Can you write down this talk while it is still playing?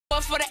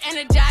But for the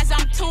energize,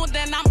 I'm tuned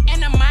in, I'm in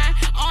the mind.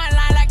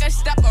 Online like a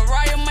stepper,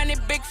 royal money,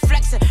 big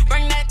flexer.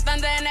 Bring that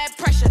thunder and that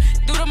pressure.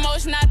 Do the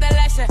most, not the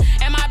lesser.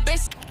 And my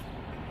bitch.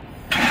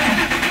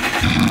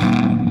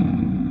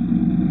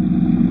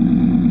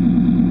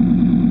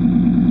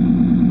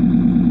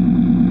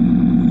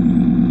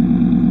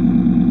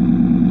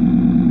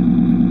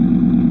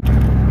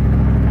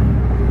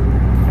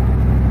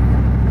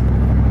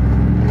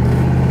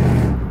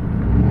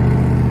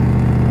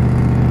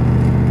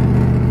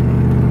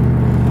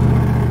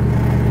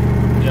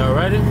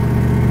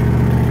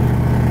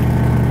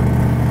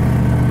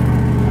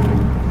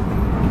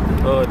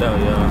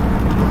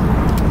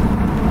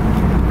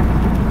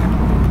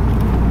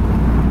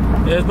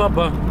 Here's my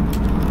bar.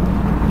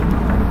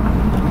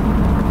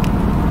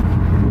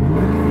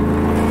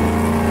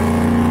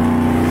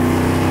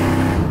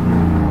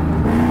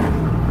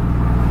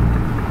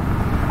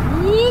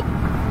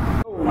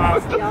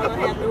 Y'all don't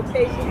have no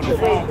patience to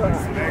wait for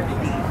us.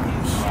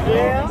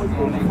 Yeah.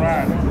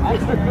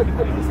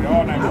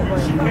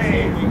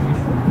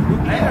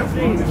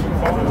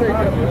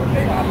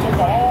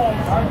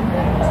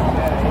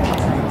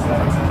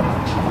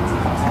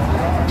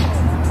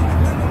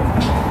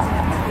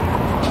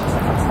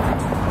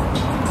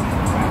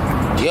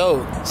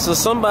 Yo, so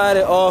somebody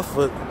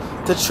offered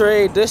to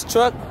trade this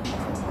truck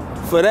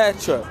for that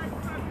truck.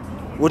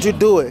 Would you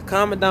do it?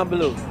 Comment down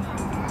below.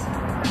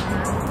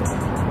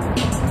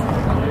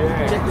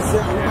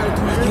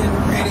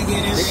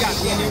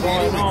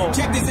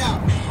 Check this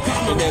out.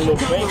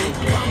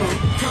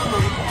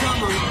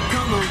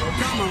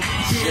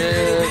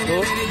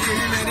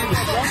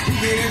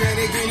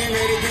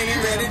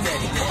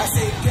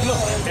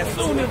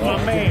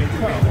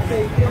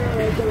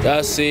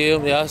 Y'all see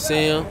him? Y'all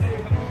see him?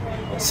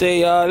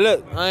 See y'all,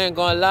 look, I ain't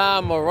gonna lie,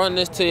 I'm gonna run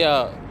this to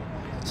y'all.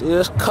 See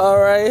this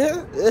car right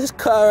here? This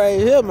car right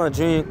here, my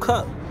dream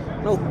car.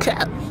 No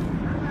cap.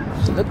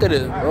 Look at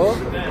it, bro.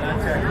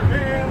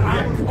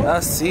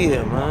 I see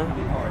it, man.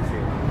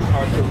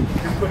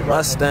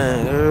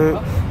 Mustang,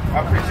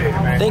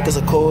 I think it's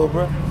a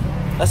Cobra.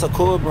 That's a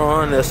Cobra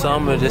on there, so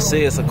I'm gonna just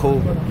say it's a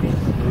Cobra.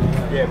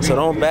 So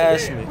don't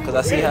bash me, cause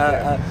I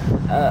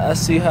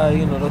see how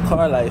you know the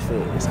car life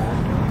is.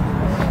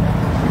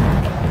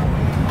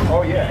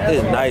 Oh yeah.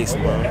 It's nice,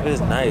 man.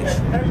 It's nice.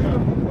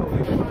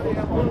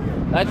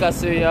 Like I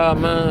said, y'all,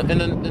 man,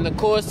 in the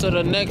course of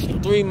the next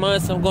 3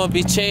 months, I'm gonna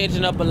be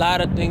changing up a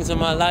lot of things in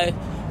my life.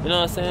 You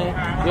know what I'm saying?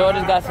 You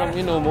always got some,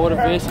 you know,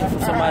 motivation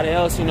from somebody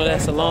else, you know,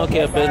 that's a lawn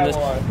care business.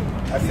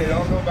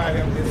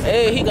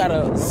 Hey, he got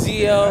a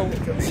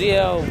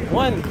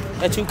ZL1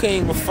 that you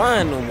can't even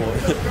find no more.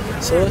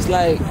 So it's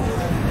like,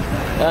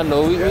 I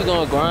know we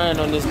gonna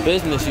grind on this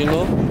business, you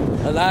know.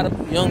 A lot of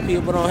young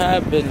people don't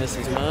have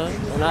businesses, man,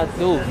 and I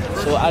do.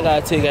 So I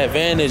gotta take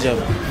advantage of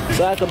it.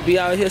 So I could be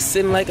out here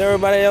sitting like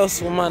everybody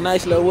else with my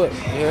nice little whip.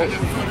 You heard?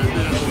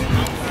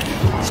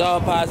 It's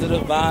all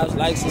positive vibes.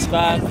 Like,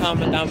 subscribe,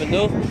 comment down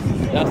below.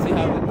 Y'all see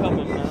how we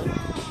coming, man.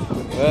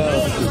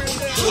 Well,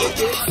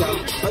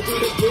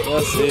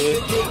 that's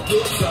it.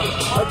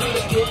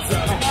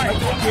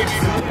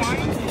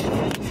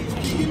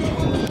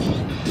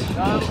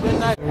 Good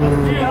night.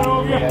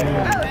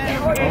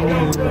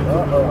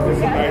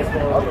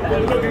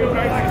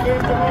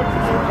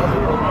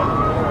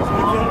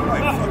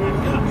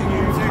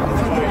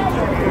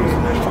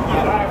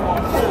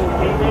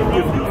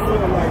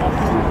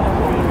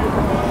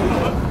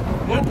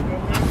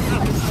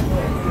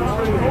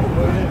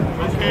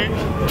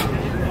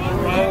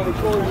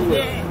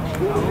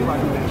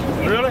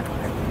 Really?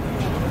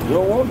 You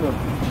don't want them.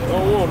 You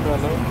don't want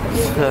them, no?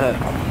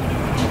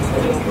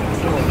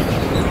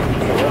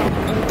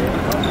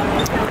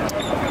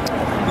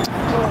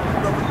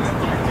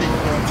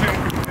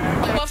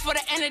 But for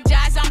the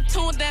energize, I'm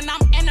tuned in,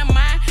 I'm in the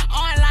mind.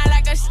 Online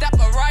like a stepper,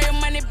 royal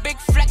money, big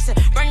flexer.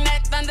 Bring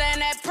that thunder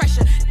and that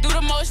pressure. Do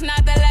the most,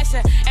 not the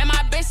lesser. And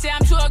my bitch say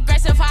I'm too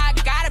aggressive, how I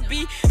gotta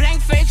be.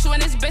 Blank face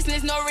when it's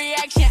business, no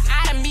reaction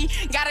out of me.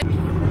 Gotta.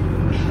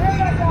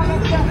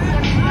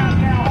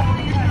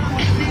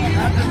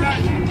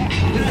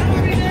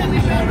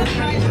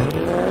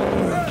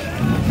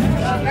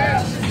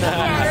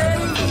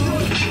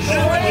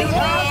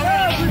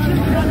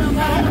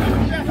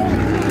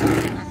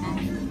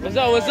 What's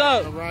up? What's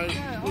up?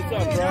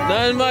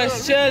 Nothing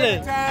much,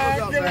 chilling.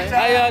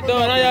 How y'all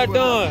doing? How y'all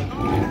doing?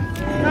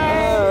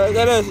 Look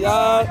at this,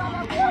 y'all.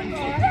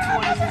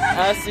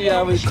 I see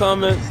how we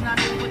coming.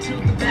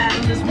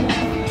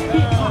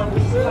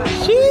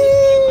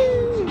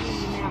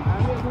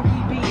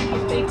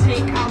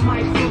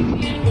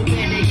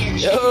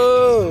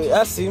 Yo,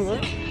 I see,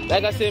 man.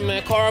 Like I said,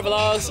 man, car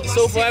vlogs.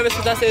 So far, ever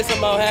since I said something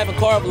about having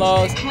car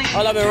vlogs,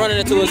 all I've been running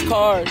into is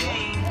cars.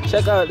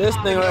 Check out this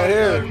thing right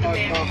here.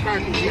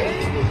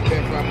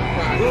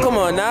 Come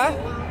on now.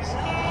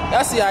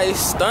 Y'all see how he's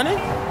stunning?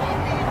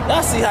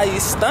 Y'all see how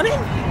he's stunning?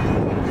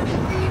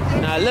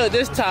 Now look,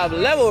 this top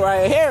level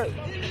right here.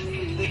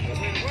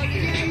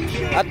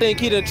 I think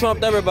he done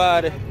trumped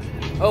everybody.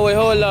 Oh wait,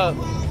 hold up.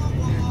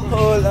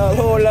 Hold up,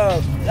 hold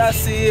up. Y'all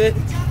see it?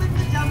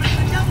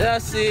 Y'all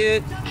see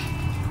it?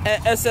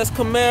 at SS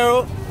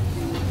Camaro.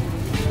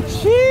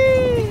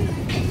 Sheesh.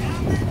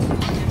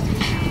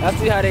 I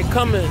see how they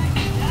coming.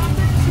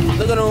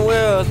 Look at them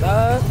wheels,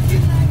 dog.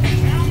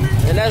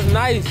 And that's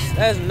nice.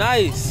 That's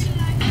nice.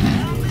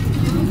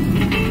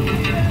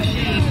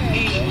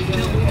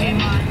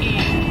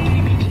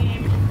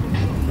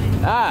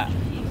 Ah,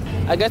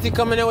 I guess he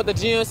coming in with the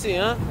GMC,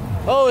 huh?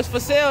 Oh, it's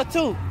for sale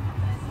too.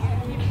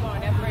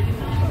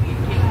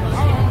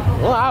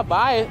 Well, I'll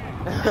buy it.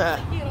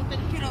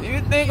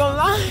 You think I'm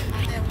lying?